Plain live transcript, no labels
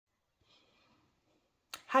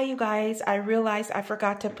Hi, you guys. I realized I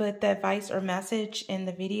forgot to put the advice or message in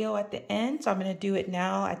the video at the end, so I'm going to do it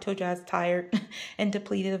now. I told you I was tired and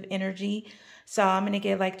depleted of energy, so I'm going to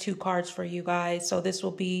get like 2 cards for you guys. So this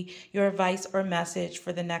will be your advice or message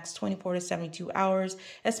for the next 24 to 72 hours,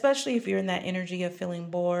 especially if you're in that energy of feeling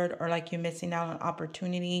bored or like you're missing out on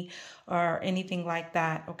opportunity or anything like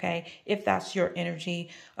that, okay? If that's your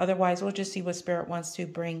energy. Otherwise, we'll just see what Spirit wants to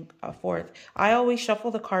bring forth. I always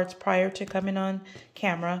shuffle the cards prior to coming on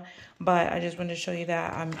camera, but I just wanted to show you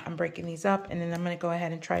that I'm breaking these up, and then I'm going to go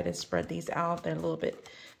ahead and try to spread these out. They're a little bit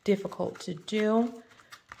difficult to do.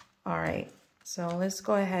 All right, so let's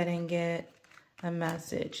go ahead and get a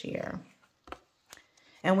message here.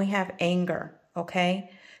 And we have anger,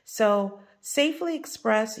 okay? So safely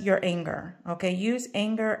express your anger, okay? Use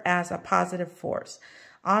anger as a positive force.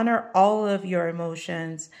 Honor all of your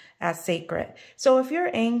emotions as sacred. So if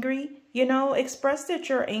you're angry, express that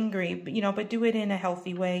you're angry, but do it in a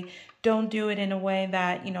healthy way. Don't do it in a way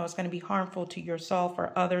that, is going to be harmful to yourself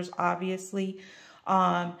or others, obviously.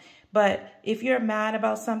 But if you're mad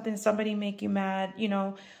about something, somebody make you mad,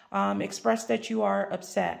 express that you are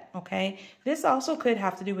upset, okay? This also could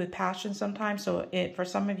have to do with passion sometimes. So for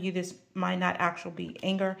some of you, this might not actually be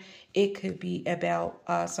anger. It could be about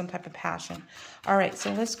some type of passion. All right,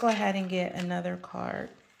 so let's go ahead and get another card.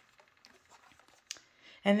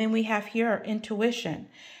 And then we have here intuition.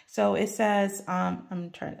 So it says,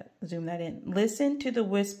 I'm trying to zoom that in. Listen to the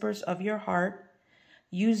whispers of your heart.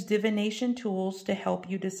 Use divination tools to help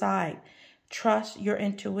you decide. Trust your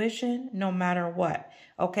intuition no matter what.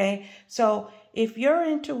 Okay, so if your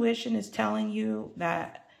intuition is telling you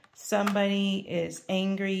that somebody is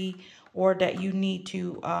angry or that you need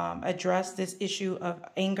to address this issue of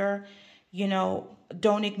anger,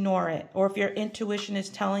 don't ignore it. Or if your intuition is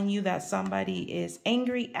telling you that somebody is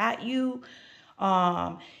angry at you,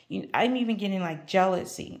 I'm even getting like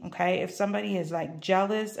jealousy, okay? If somebody is like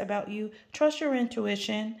jealous about you, trust your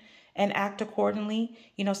intuition and act accordingly.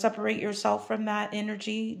 Separate yourself from that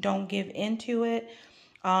energy. Don't give into it.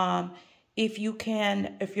 If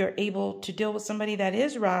you're able to deal with somebody that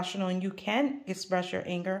is rational and you can express your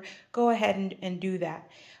anger, go ahead and do that.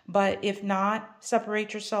 But if not,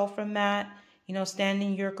 separate yourself from that. Stand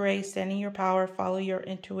in your grace, stand in your power, follow your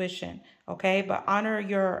intuition, okay? But honor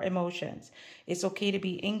your emotions. It's okay to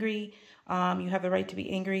be angry. You have the right to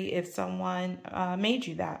be angry if someone made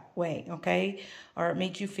you that way, okay? Or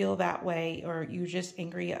made you feel that way, or you're just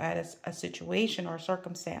angry at a situation or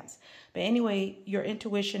circumstance. But anyway, your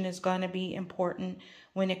intuition is going to be important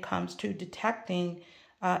when it comes to detecting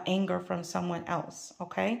anger from someone else,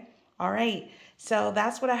 okay? All right, so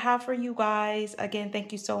that's what I have for you guys. Again,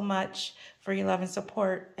 thank you so much for your love and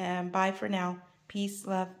support, and bye for now. Peace,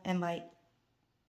 love, and light.